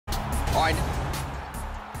All right. You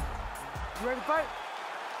ready to fight?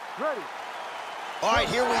 Ready. All right,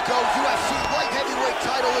 here we go. UFC light heavyweight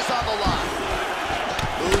title is on the line.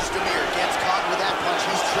 Demir gets caught with that punch.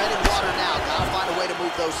 He's treading water now. Gotta find a way to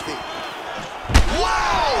move those feet.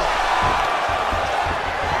 Wow!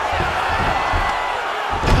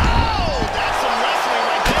 Oh, that's some wrestling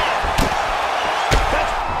right there.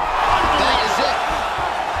 That is it.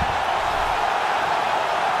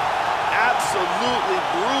 Absolutely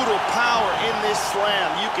brutal power in this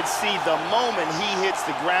slam. You can see the moment he hits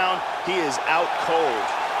the ground, he is out cold.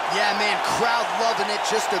 Yeah, man, crowd loving it.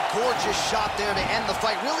 Just a gorgeous shot there to end the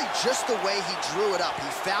fight. Really just the way he drew it up. He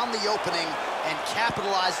found the opening and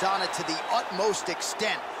capitalized on it to the utmost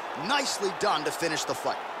extent. Nicely done to finish the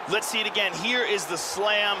fight. Let's see it again. Here is the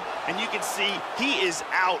slam, and you can see he is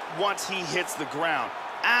out once he hits the ground.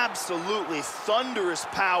 Absolutely thunderous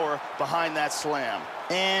power behind that slam.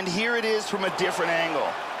 And here it is from a different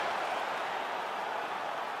angle.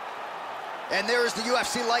 And there is the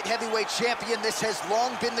UFC light heavyweight champion. This has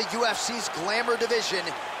long been the UFC's glamour division,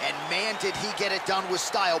 and man, did he get it done with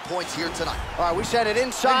style points here tonight. All right, we send it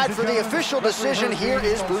inside for the official decision. Here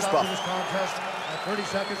is Bruce Buffer. This contest at 30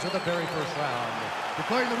 seconds of the very first round,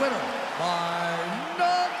 declaring the winner by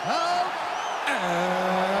knockout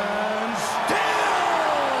and still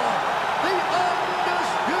the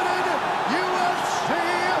undisputed UFC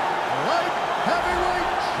light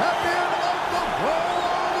heavyweight champion of the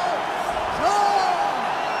world.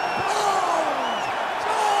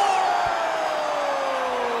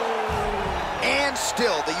 And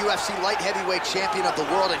still the UFC light heavyweight champion of the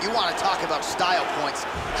world. And you want to talk about style points.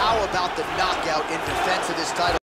 How about the knockout in defense of this title?